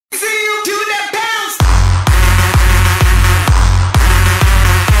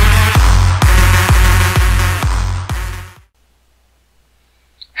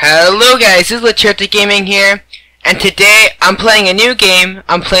Hello guys, this is Lacerta Gaming here, and today I'm playing a new game.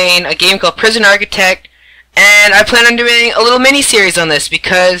 I'm playing a game called Prison Architect, and I plan on doing a little mini-series on this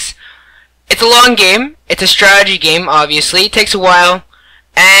because it's a long game. It's a strategy game, obviously. It takes a while,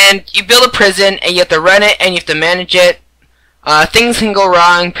 and you build a prison, and you have to run it, and you have to manage it. Things can go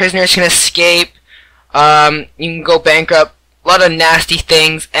wrong, prisoners can escape, you can go bankrupt, a lot of nasty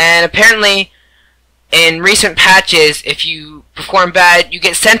things, and apparently in recent patches, if you perform bad, you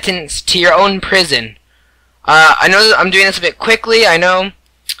get sentenced to your own prison. I know that I'm doing this a bit quickly, I know.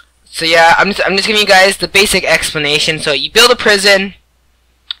 So yeah, I'm just giving you guys the basic explanation. So you build a prison,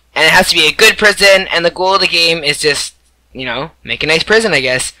 and it has to be a good prison, and the goal of the game is just, you know, make a nice prison, I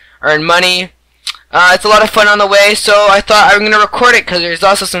guess. Earn money. It's a lot of fun on the way, so I thought I'm going to record it, because there's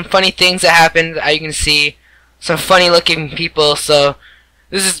also some funny things that happen, as you can see. Some funny looking people, so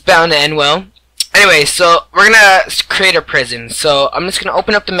this is bound to end well. Anyway, so we're gonna create a prison. So I'm just gonna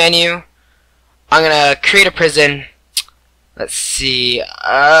open up the menu. I'm gonna create a prison. Let's see.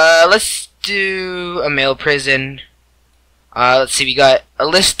 Let's do a male prison. Let's see. We got a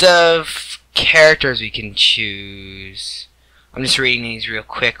list of characters we can choose. I'm just reading these real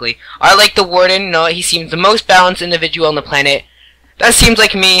quickly. I like the warden. No, he seems the most balanced individual on the planet. That seems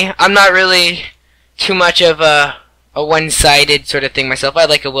like me. I'm not really too much of a one-sided sort of thing myself. I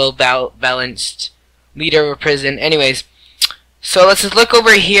like a well-balanced leader of a prison. Anyways, so let's just look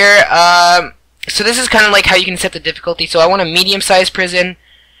over here. So this is kind of like how you can set the difficulty. So I want a medium-sized prison,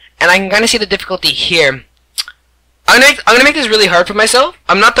 and I can kind of see the difficulty here. I'm gonna make this really hard for myself.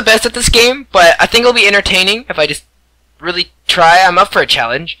 I'm not the best at this game, but I think it'll be entertaining if I just really try. I'm up for a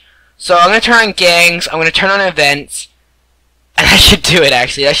challenge. So I'm gonna turn on gangs. I'm gonna turn on events, and I should do it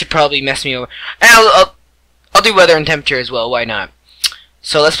actually. That should probably mess me over. And I'll do weather and temperature as well, why not?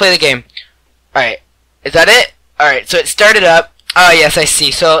 So let's play the game. Alright, is that it? Alright, so it started up. Oh yes, I see.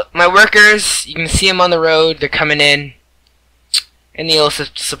 So my workers, you can see them on the road, they're coming in the old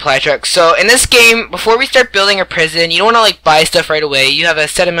supply truck. So in this game, before we start building a prison, you don't want to like buy stuff right away. You have a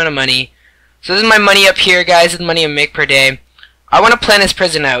set amount of money. So this is my money up here, guys. This is the money I make per day. I want to plan this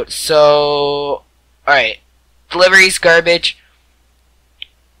prison out. So, alright, deliveries, garbage.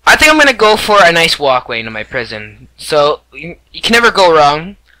 I think I'm going to go for a nice walkway into my prison. So, you can never go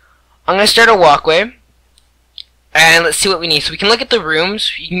wrong. I'm going to start a walkway. And let's see what we need. So we can look at the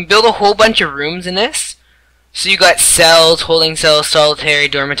rooms. You can build a whole bunch of rooms in this. So you got cells, holding cells, solitary,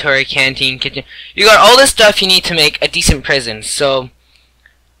 dormitory, canteen, kitchen. You got all this stuff you need to make a decent prison. So,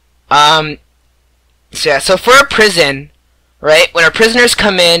 yeah. So for a prison, right, when our prisoners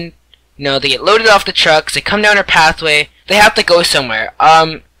come in, you know, they get loaded off the trucks, they come down our pathway, they have to go somewhere.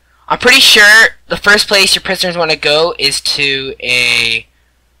 I'm pretty sure the first place your prisoners want to go is to a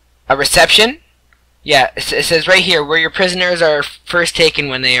reception. Yeah, it says right here where your prisoners are first taken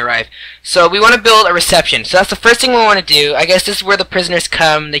when they arrive. So we want to build a reception. So that's the first thing we want to do. I guess this is where the prisoners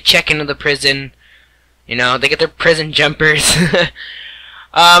come. They check into the prison. You know, they get their prison jumpers.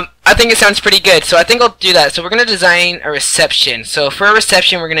 I think it sounds pretty good. So I think I'll do that. So we're going to design a reception. So for a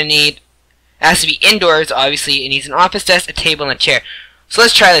reception, we're going to need, it has to be indoors, obviously. It needs an office desk, a table, and a chair. So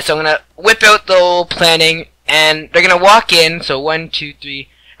let's try this. So I'm going to whip out the old planning, and they're going to walk in. So 1, 2, 3.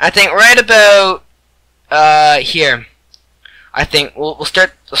 I think right about here. I think we'll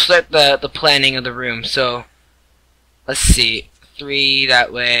start the planning of the room. So let's see. 3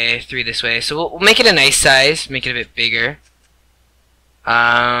 that way, 3 this way. So we'll make it a nice size, make it a bit bigger.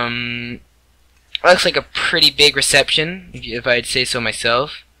 Looks like a pretty big reception, if I'd say so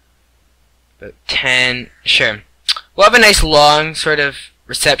myself. About 10, sure. We'll have a nice long sort of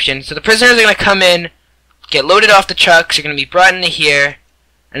reception. So the prisoners are going to come in, get loaded off the trucks, they're going to be brought into here,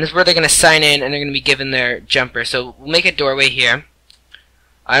 and this is where they're going to sign in, and they're going to be given their jumper. So we'll make a doorway here.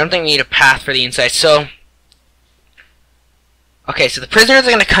 I don't think we need a path for the inside. So, okay, so the prisoners are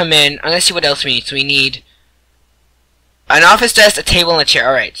going to come in. I'm going to see what else we need. So we need an office desk, a table, and a chair.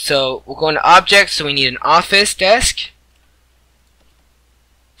 Alright, so we'll go into objects, so we need an office desk.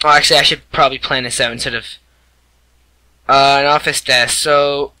 Oh, actually, I should probably plan this out instead of an office desk.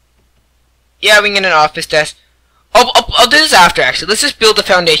 So, yeah, we can get an office desk. I'll do this after, actually. Let's just build the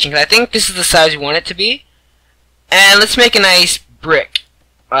foundation, because I think this is the size we want it to be. And let's make a nice brick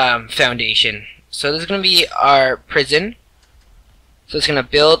foundation. So this is going to be our prison. So it's going to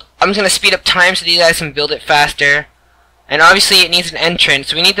build. I'm just going to speed up time so these guys can build it faster. And obviously it needs an entrance,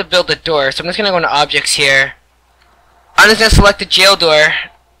 so we need to build a door. So I'm just going to go into objects here. I'm just going to select the jail door.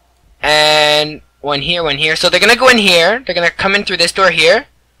 And one here, one here. So they're going to go in here. They're going to come in through this door here.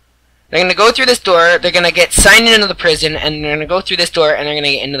 They're going to go through this door. They're going to get signed into the prison. And they're going to go through this door and they're going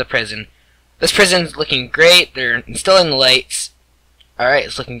to get into the prison. This prison's looking great. They're installing the lights. Alright,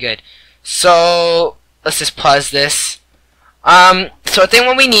 it's looking good. So let's just pause this. So I think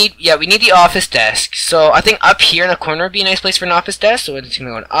what we need, we need the office desk. So I think up here in the corner would be a nice place for an office desk. So we're just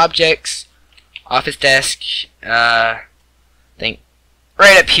gonna go on objects, office desk. I think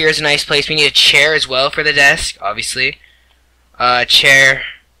right up here is a nice place. We need a chair as well for the desk, obviously. Chair.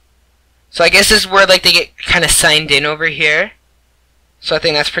 So I guess this is where like they get kind of signed in over here. So I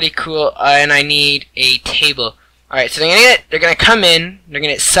think that's pretty cool. And I need a table. Alright, so they're gonna come in, they're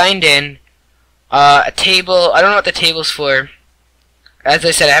gonna get signed in. A table, I don't know what the table's for. As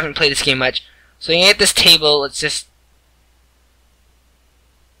I said, I haven't played this game much. So you can get this table, let's just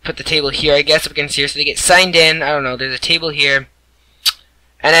put the table here, I guess, up against here, so they get signed in. I don't know, there's a table here.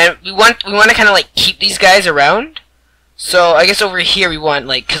 And then we want to kind of like keep these guys around. So I guess over here we want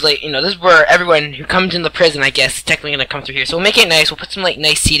like, cause like, you know, this is where everyone who comes in the prison, I guess, is technically gonna come through here. So we'll make it nice, we'll put some like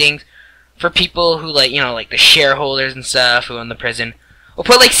nice seatings for people who like, you know, like the shareholders and stuff who own the prison. We'll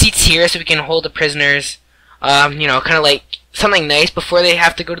put like seats here so we can hold the prisoners, you know, kind of like something nice before they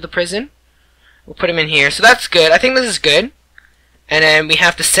have to go to the prison. We'll put them in here, so that's good. I think this is good. And then we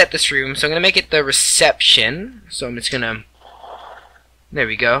have to set this room, so I'm gonna make it the reception. So I'm just gonna, there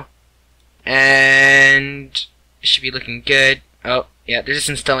we go, and it should be looking good. Oh yeah, they're just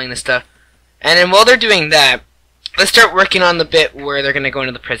installing this stuff. And then while they're doing that, let's start working on the bit where they're gonna go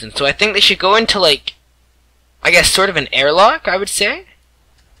into the prison. So I think they should go into like, I guess sort of an airlock, I would say.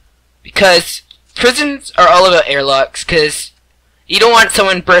 Because prisons are all about airlocks, because you don't want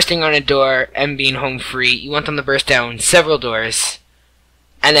someone bursting on a door and being home free. You want them to burst down several doors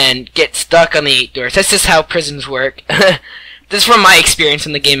and then get stuck on the 8 doors. That's just how prisons work. This is from my experience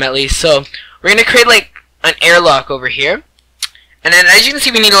in the game, at least. So we're going to create like an airlock over here. And then as you can see,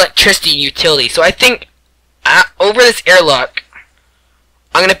 we need electricity and utility. So I think over this airlock,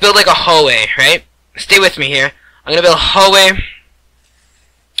 I'm going to build like a hallway, right? Stay with me here. I'm going to build a hallway.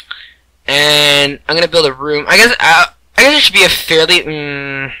 And I'm gonna build a room. I guess it should be a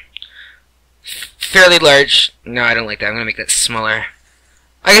fairly large. No, I don't like that. I'm gonna make that smaller.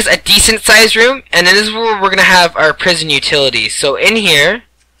 I guess a decent sized room. And then this is where we're gonna have our prison utilities. So in here,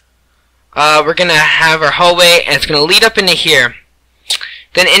 we're gonna have our hallway, and it's gonna lead up into here.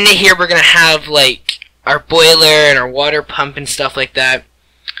 Then into here, we're gonna have like our boiler and our water pump and stuff like that.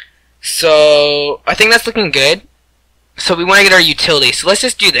 So I think that's looking good. So we want to get our utility. So let's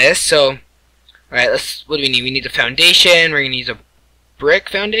just do this. So, alright, what do we need? We need a foundation. We're going to use a brick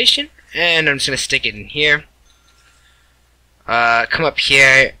foundation. And I'm just going to stick it in here. Come up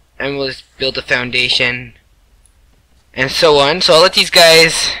here, and we'll just build a foundation. And so on. So I'll let these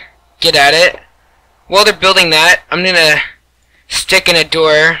guys get at it. While they're building that, I'm going to stick in a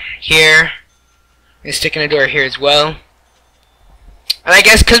door here. I'm going to stick in a door here as well. And I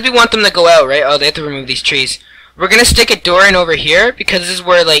guess because we want them to go out, right? Oh, they have to remove these trees. We're gonna stick a door in over here because this is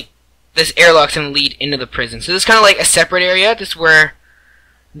where like this airlock's gonna lead into the prison. So this is kind of like a separate area. This is where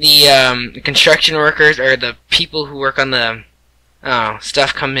the construction workers or the people who work on the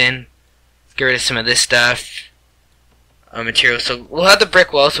stuff come in. Let's get rid of some of this stuff. Materials. So we'll have the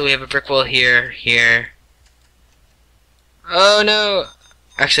brick wall. So we have a brick wall here, here. Oh no!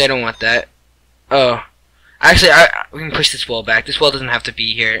 Actually, I don't want that. Oh, actually, we can push this wall back. This wall doesn't have to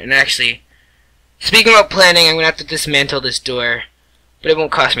be here. And actually, speaking about planning, I'm going to have to dismantle this door. But it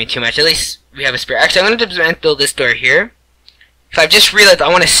won't cost me too much. At least we have a spare. Actually, I'm going to dismantle this door here. So I've just realized I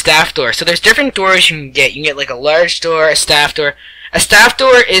want a staff door. So there's different doors you can get. You can get like a large door, a staff door. A staff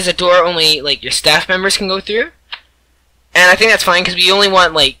door is a door only like your staff members can go through. And I think that's fine because we only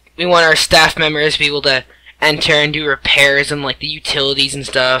want we want our staff members to be able to enter and do repairs and like the utilities and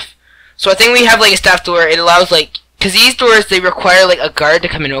stuff. So I think we have like a staff door. It allows like, because these doors, they require like a guard to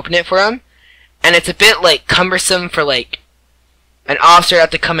come and open it for them. And it's a bit like cumbersome for like an officer to have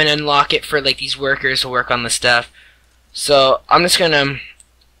to come in and unlock it for like these workers to work on the stuff. So I'm just gonna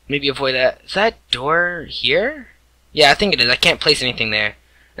maybe avoid that. Is that door here? Yeah, I think it is. I can't place anything there.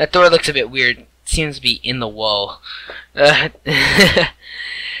 That door looks a bit weird. It seems to be in the wall.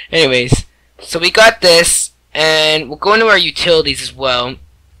 Anyways, so we got this, and we'll go into our utilities as well,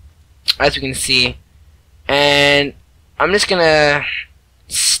 as we can see. And I'm just gonna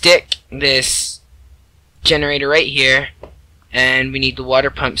stick this generator right here, and we need the water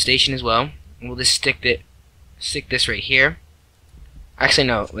pump station as well. And we'll just stick this right here. Actually,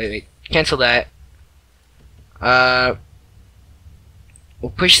 no, wait, cancel that.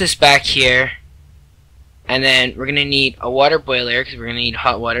 We'll push this back here, and then we're gonna need a water boiler because we're gonna need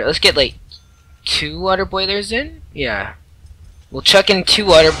hot water. Let's get like 2 water boilers in. Yeah, we'll chuck in 2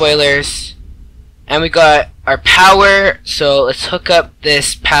 water boilers, and we got our power. So let's hook up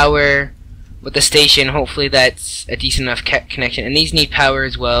this power with the station. Hopefully that's a decent enough connection. And these need power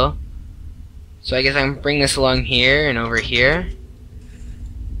as well. So I guess I can bring this along here and over here.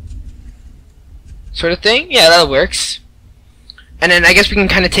 Sort of thing? Yeah, that works. And then I guess we can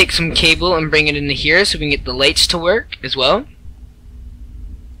kind of take some cable and bring it into here so we can get the lights to work as well.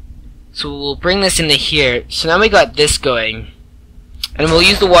 So we'll bring this into here. So now we got this going. And we'll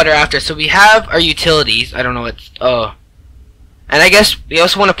use the water after. So we have our utilities. I don't know what's... Oh. And I guess we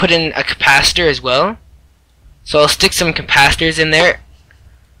also want to put in a capacitor as well. So I'll stick some capacitors in there.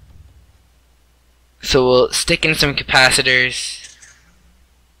 So we'll stick in some capacitors.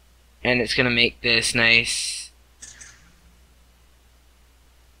 And it's going to make this nice.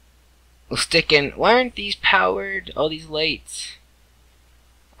 We'll stick in... Why aren't these powered? All these lights.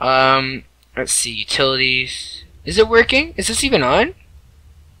 Let's see. Utilities. Is it working? Is this even on?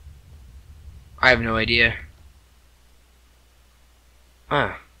 I have no idea.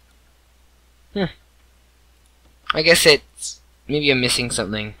 I guess it's... Maybe I'm missing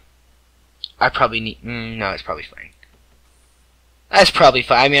something. I probably need... no, it's probably fine. That's probably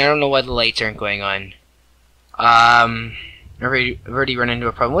fine. I mean, I don't know why the lights aren't going on. I've already run into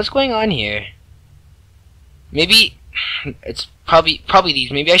a problem. What's going on here? Maybe... It's probably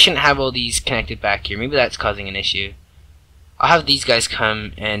these. Maybe I shouldn't have all these connected back here. Maybe that's causing an issue. I'll have these guys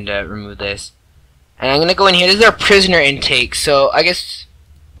come and remove this. And I'm going to go in here. This is our prisoner intake. So I guess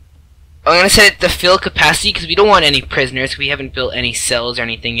I'm going to set it to fill capacity because we don't want any prisoners. We haven't built any cells or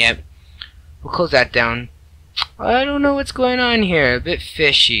anything yet. We'll close that down. I don't know what's going on here. A bit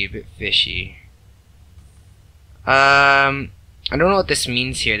fishy. I don't know what this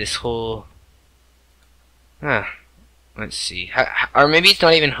means here. This whole... Let's see. Or maybe it's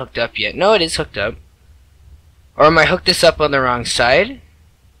not even hooked up yet. No, it is hooked up. Or am I hooked this up on the wrong side?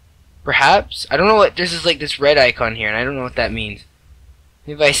 Perhaps? I don't know what... This is like this red icon here, and I don't know what that means.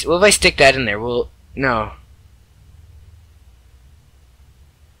 What if I stick that in there? Well, no.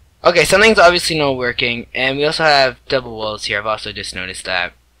 Okay, something's obviously not working. And we also have double walls here. I've also just noticed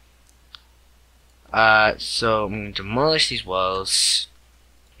that. So I'm going to demolish these walls.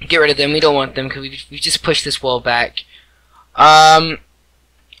 Get rid of them. We don't want them because we just pushed this wall back. Oh.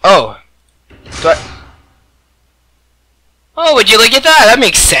 Oh, would you look at that? That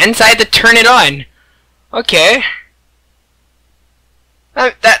makes sense. I had to turn it on. Okay.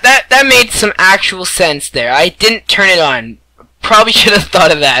 That made some actual sense there. I didn't turn it on. Probably should have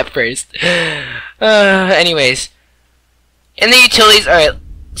thought of that first. Anyways. In the utilities, alright.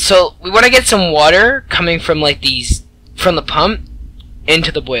 So, we want to get some water coming from, like, these... From the pump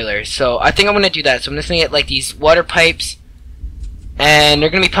into the boiler. So, I think I'm going to do that. So, I'm just going to get, like, these water pipes. And they're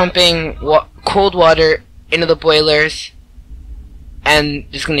going to be pumping cold water into the boilers. And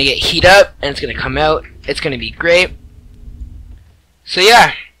it's going to get heat up. And it's going to come out. It's going to be great. So,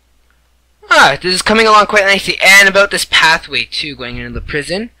 yeah. This is coming along quite nicely. And about this pathway, too, going into the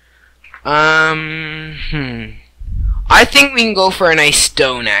prison. I think we can go for a nice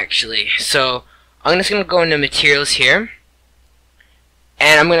stone, actually. So, I'm just going to go into materials here.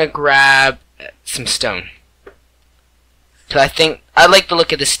 And I'm going to grab some stone. So I like the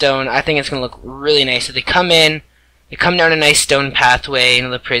look of the stone. I think it's going to look really nice. So they come in. They come down a nice stone pathway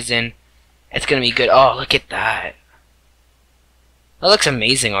into the prison. It's going to be good. Oh, look at that. That looks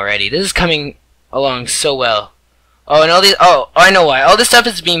amazing already. This is coming along so well. Oh, and all these... Oh, I know why. All this stuff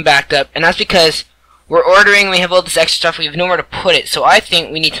is being backed up. And that's because... We're ordering, we have all this extra stuff, we have nowhere to put it, so I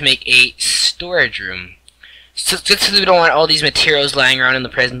think we need to make a storage room. So, just because we don't want all these materials lying around in the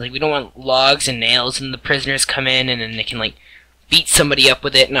prison, like, we don't want logs and nails and the prisoners come in and then they can, like, beat somebody up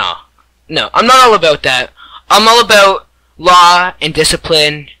with it. No. No, I'm not all about that. I'm all about law and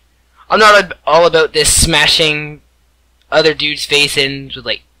discipline. I'm not all about this smashing other dudes' faces with,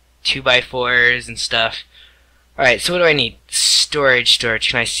 like, 2x4s and stuff. Alright, so what do I need? Storage.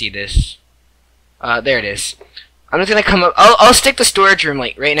 Can I see this? There it is. I'm just gonna come up. I'll stick the storage room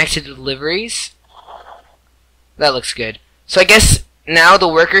like right next to the deliveries. That looks good. So I guess now the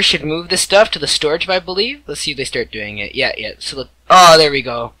workers should move this stuff to the storage, I believe. Let's see if they start doing it. Yeah. So look. Oh, there we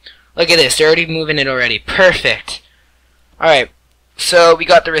go. Look at this. They're already moving it already. Perfect. All right. So we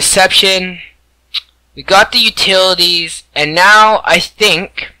got the reception. We got the utilities, and now I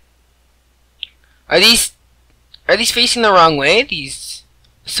think are these facing the wrong way? These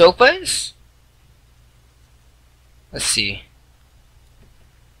sofas? Let's see.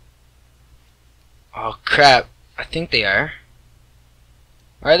 Oh crap. I think they are.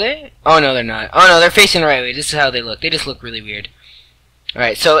 Are they? Oh no, they're not. Oh no, they're facing the right way. This is how they look. They just look really weird.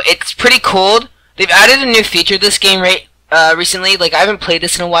 Alright, so it's pretty cold. They've added a new feature to this game recently. Like, I haven't played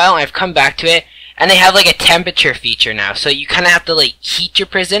this in a while, and I've come back to it. And they have like a temperature feature now. So you kind of have to like heat your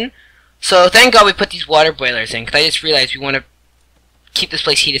prison. So thank God we put these water boilers in, because I just realized we want to keep this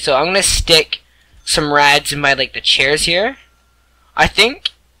place heated. So I'm going to stick some rads in by like the chairs here, I think.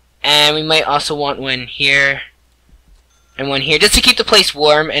 And we might also want one here and one here, just to keep the place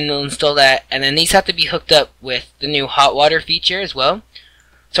warm, and we'll install that. And then these have to be hooked up with the new hot water feature as well.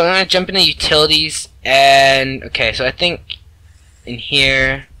 So I'm going to jump into utilities, and okay, so I think in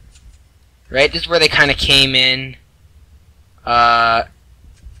here, right, this is where they kind of came in. And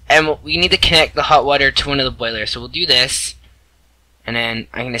we need to connect the hot water to one of the boilers, so we'll do this. And then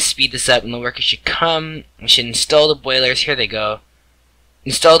I'm going to speed this up, and the workers should come. We should install the boilers. Here they go.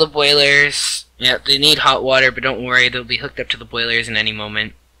 Install the boilers. Yep, they need hot water, but don't worry, they'll be hooked up to the boilers in any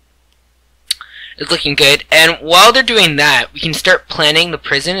moment. It's looking good. And while they're doing that, we can start planning the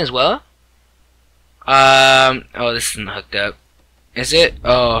prison as well. Oh, this isn't hooked up. Is it?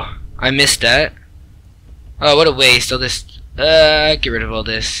 Oh, I missed that. Oh, what a waste. I'll just get rid of all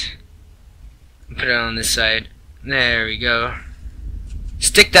this. Put it on this side. There we go.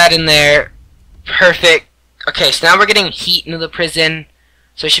 Stick that in there. Perfect. Okay, so now we're getting heat into the prison.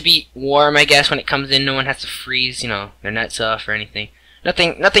 So it should be warm, I guess, when it comes in. No one has to freeze, you know, their nuts off or anything.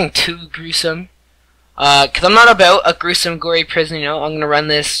 Nothing too gruesome. Because I'm not about a gruesome, gory prison, you know. I'm going to run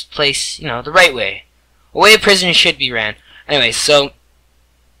this place, you know, the right way. The way a prison should be ran. Anyway, so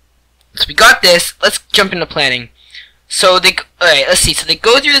we got this. Let's jump into planning. So alright, let's see. So they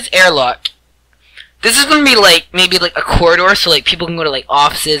go through this airlock. This is going to be like, maybe like a corridor, so like people can go to like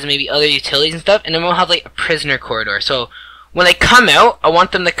offices and maybe other utilities and stuff. And then we'll have like a prisoner corridor. So when they come out, I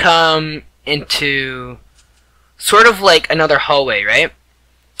want them to come into sort of like another hallway, right?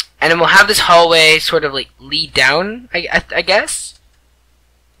 And then we'll have this hallway sort of like lead down, I guess.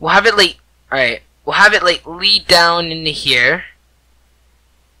 We'll have it like, alright, we'll have it like lead down into here.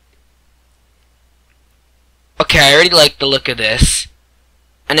 Okay, I already like the look of this.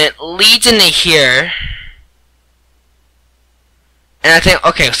 And it leads into here. And I think,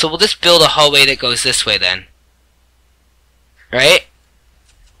 okay, so we'll just build a hallway that goes this way then. Right?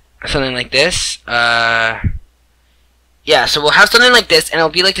 Something like this. Yeah, so we'll have something like this, and it'll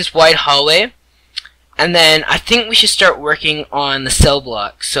be like this wide hallway. And then I think we should start working on the cell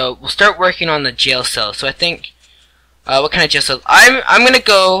block. So we'll start working on the jail cell. So I think, what kind of jail cell? I'm gonna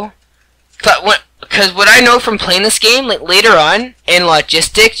go, because what I know from playing this game, like later on in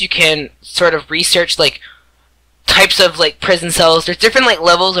logistics, you can sort of research like types of like prison cells. There's different like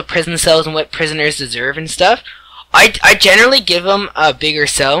levels of prison cells and what prisoners deserve and stuff. I generally give them a bigger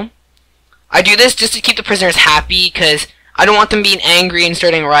cell. I do this just to keep the prisoners happy, because I don't want them being angry and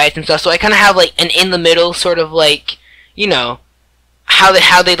starting riots and stuff. So I kind of have like an in the middle sort of like, you know, how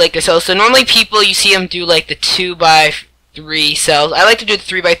they like their cells. So normally people, you see them do like the 2x3 cells. I like to do the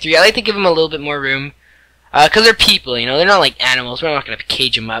 3x3. I like to give them a little bit more room, because they're people, you know, they're not like animals. We're not gonna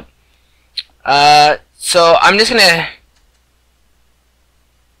cage them up. So I'm just gonna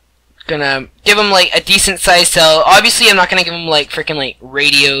give them like a decent sized cell. Obviously I'm not gonna give them like freaking like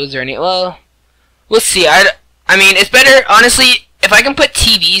radios or any. Well, we'll see. I mean, it's better honestly if I can put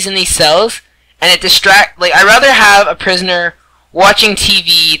TVs in these cells and it like I'd rather have a prisoner watching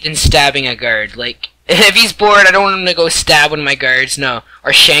TV than stabbing a guard. Like if he's bored, I don't want him to go stab one of my guards, no,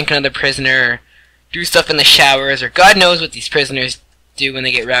 or shank another prisoner, or do stuff in the showers, or God knows what these prisoners do when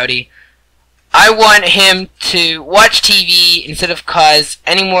they get rowdy. I want him to watch TV instead of cause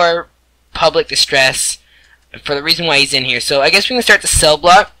any more public distress for the reason why he's in here. So I guess we can start the cell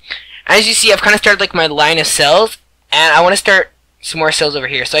block. As you see, I've kind of started like my line of cells, and I want to start some more cells over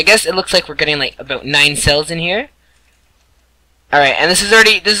here. So I guess it looks like we're getting like about 9 cells in here. Alright, and this is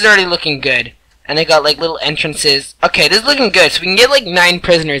already looking good. And they got like little entrances. Okay, this is looking good. So we can get like 9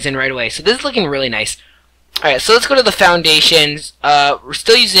 prisoners in right away. So this is looking really nice. Alright, so let's go to the foundations. We're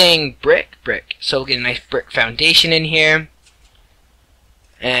still using brick. So we'll get a nice brick foundation in here.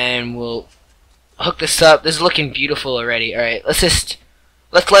 And we'll hook this up. This is looking beautiful already. Alright, let's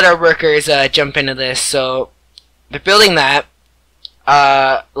let our workers jump into this. So they're building that.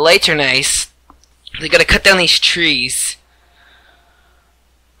 Lights are nice. They gotta cut down these trees.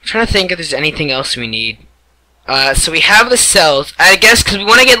 I'm trying to think if there's anything else we need. So we have the cells. I guess because we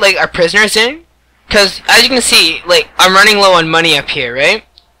want to get like our prisoners in. Because as you can see, like I'm running low on money up here, right?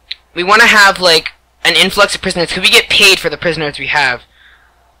 We want to have like an influx of prisoners because we get paid for the prisoners we have.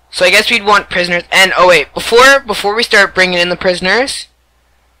 So I guess we'd want prisoners. And oh wait, before we start bringing in the prisoners,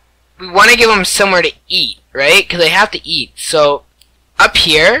 we want to give them somewhere to eat, right? Because they have to eat. So up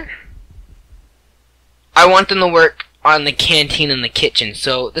here, I want them to work on the canteen and the kitchen.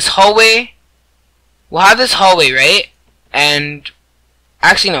 So this hallway, we'll have this hallway, right? And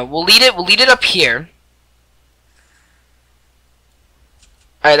actually no, we'll lead it up here.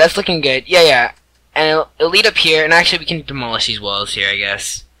 Alright, that's looking good. Yeah. And it'll lead up here, and actually we can demolish these walls here, I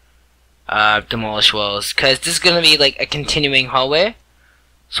guess. Demolish walls, because this is going to be like a continuing hallway.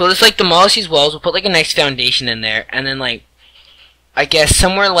 So we'll just like demolish these walls, we'll put like a nice foundation in there, and then like, I guess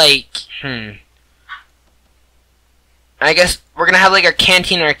somewhere like, I guess we're going to have like our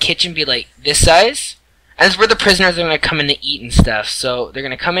canteen and our kitchen be like this size. And this is where the prisoners are going to come in to eat and stuff. So they're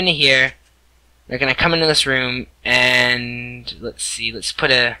going to come into here, they're going to come into this room, and let's see, we'll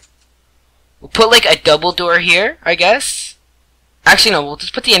put like a double door here, I guess. Actually, no, we'll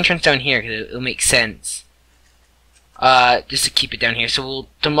just put the entrance down here because it'll make sense. Just to keep it down here. So we'll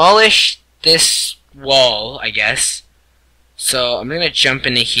demolish this wall, I guess. So I'm going to jump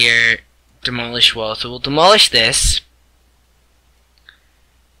into here, demolish wall. So we'll demolish this.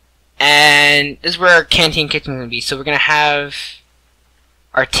 And this is where our canteen kitchen is going to be. So we're going to have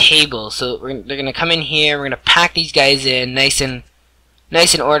our table. So they're going to come in here. We're going to pack these guys in nice and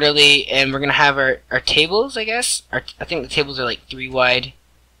orderly, and we're gonna have our tables, I guess. I think the tables are like 3 wide.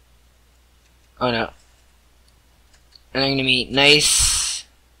 Oh no. And they're gonna be nice.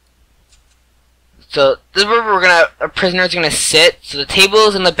 So this is where our prisoners are gonna sit. So the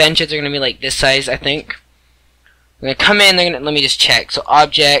tables and the benches are gonna be like this size, I think. We're gonna come in. Let me just check. So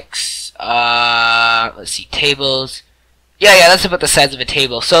objects. Let's see, tables. Yeah, that's about the size of a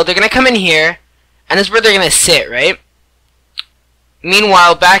table. So they're gonna come in here, and this is where they're gonna sit, right?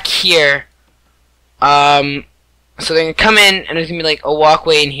 Meanwhile, back here, so they're gonna come in, and there's gonna be like a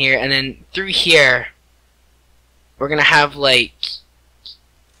walkway in here, and then through here, we're gonna have like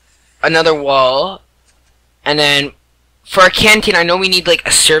another wall, and then for our canteen, I know we need like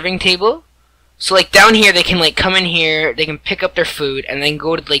a serving table. So like down here, they can like come in here, they can pick up their food, and then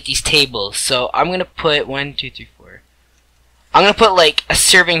go to like these tables. So I'm gonna put 1, 2, 3, 4. I'm gonna put like a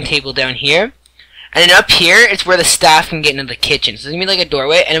serving table down here. And then up here, it's where the staff can get into the kitchen. So there's going to be like a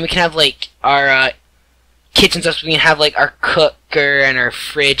doorway, and then we can have like our kitchen stuff. So we can have like our cooker and our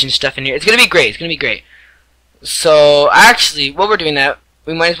fridge and stuff in here. It's going to be great. It's going to be great. So actually, while we're doing that,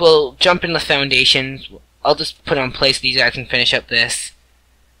 we might as well jump in the foundations. I'll just put it on place so these guys can finish up this.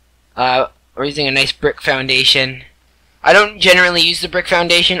 We're using a nice brick foundation. I don't generally use the brick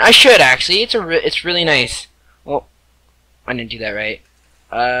foundation. I should actually. It's really nice. Well, I didn't do that right.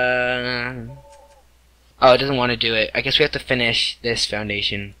 Oh, it doesn't want to do it. I guess we have to finish this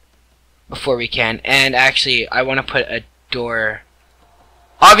foundation before we can. And actually, I want to put a door.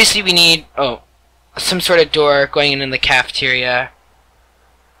 Obviously, we need some sort of door going in the cafeteria.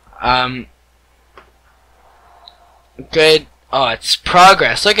 Good. Oh, it's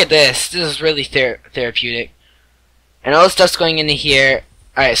progress. Look at this. This is really therapeutic. And all the stuff's going into here.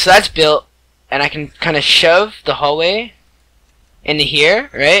 Alright, so that's built. And I can kind of shove the hallway into here,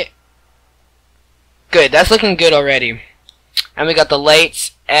 right? Good, that's looking good already. And we got the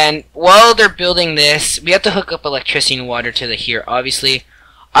lights, and while they're building this, we have to hook up electricity and water to here, obviously.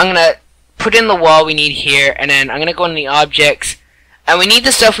 I'm gonna put in the wall we need here, and then I'm gonna go into the objects, and we need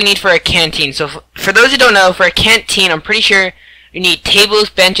the stuff we need for our canteen. So for those who don't know, for a canteen, I'm pretty sure you need tables,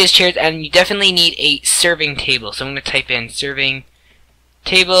 benches, chairs, and you definitely need a serving table. So I'm gonna type in serving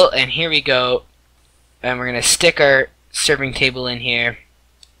table, and here we go. And we're gonna stick our serving table in here.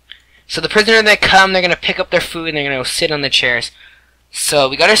 So the prisoners that come, they're going to pick up their food and they're going to sit on the chairs. So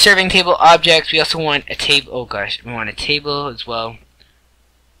we got our serving table objects. We also want a table. Oh gosh, we want a table as well.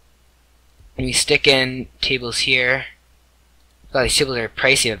 And we stick in tables here. God, these tables are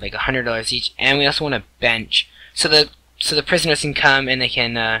pricey. They're like $100 each. And we also want a bench. So the prisoners can come and they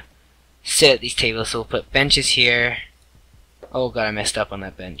can sit at these tables. So we'll put benches here. Oh god, I messed up on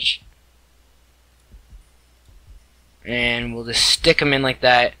that bench. And we'll just stick them in like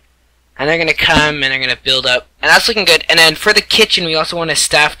that. And they're going to come and they're going to build up. And that's looking good. And then for the kitchen, we also want a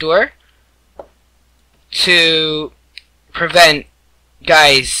staff door to prevent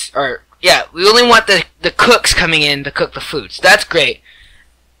guys, or yeah, we only want the cooks coming in to cook the food. So that's great.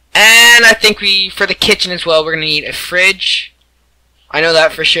 And I think for the kitchen as well, we're going to need a fridge. I know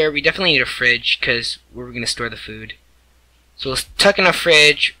that for sure. We definitely need a fridge because we're going to store the food. So we'll tuck in a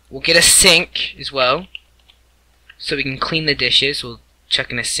fridge. We'll get a sink as well so we can clean the dishes. We'll chuck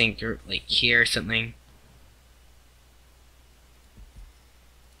in a sink or like here or something.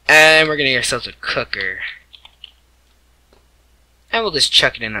 And we're gonna get ourselves a cooker. And we'll just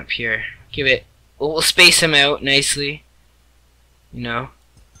chuck it in up here. Give it, we'll space them out nicely. You know.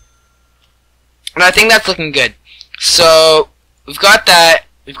 And I think that's looking good. So we've got that.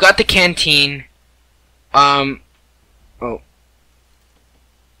 We've got the canteen. So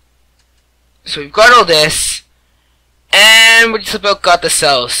we've got all this. And we just about got the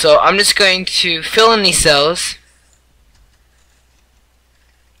cells. So I'm just going to fill in these cells.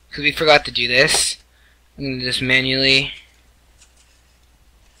 because we forgot to do this. I'm going to just manually.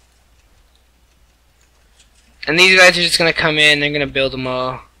 And these guys are just going to come in. They're going to build them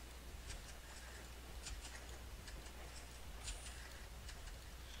all.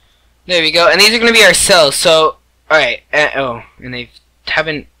 There we go. And these are going to be our cells. So, alright. And they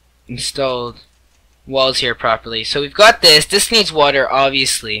haven't installed walls here properly. So we've got this. This needs water,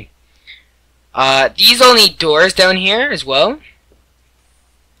 obviously. These all need doors down here as well.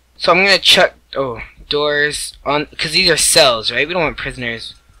 So I'm going to chuck doors on, because these are cells, right? We don't want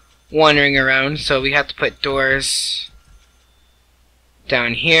prisoners wandering around, so we have to put doors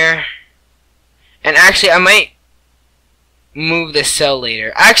down here. And actually, I might move this cell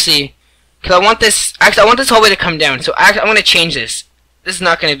later. Actually, because I want this hallway to come down. So actually, I'm going to change this. This is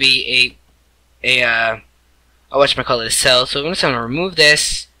not going to be a cell. So I'm just going to remove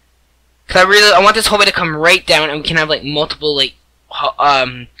this. Because I want this hallway to come right down, and we can have like multiple like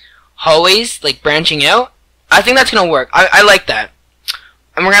hallways like branching out. I think that's gonna work. I like that.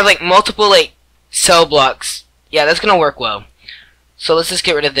 And we're gonna have like multiple like cell blocks. Yeah, that's gonna work well. So let's just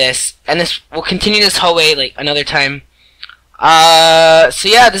get rid of this, and we'll continue this hallway like another time. So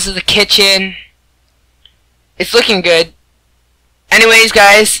yeah, this is the kitchen. It's looking good. Anyways,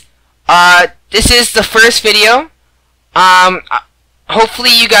 guys, this is the first video. Hopefully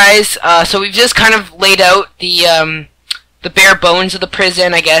you guys, so we've just kind of laid out the bare bones of the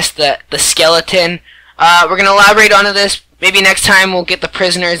prison, I guess, the skeleton. We're going to elaborate onto this. Maybe next time we'll get the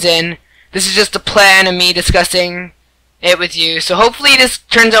prisoners in. This is just a plan of me discussing it with you. So hopefully this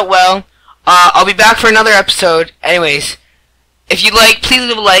turns out well. I'll be back for another episode. Anyways, if you like, please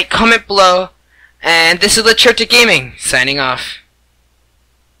leave a like, comment below. And this is the Church of Gaming, signing off.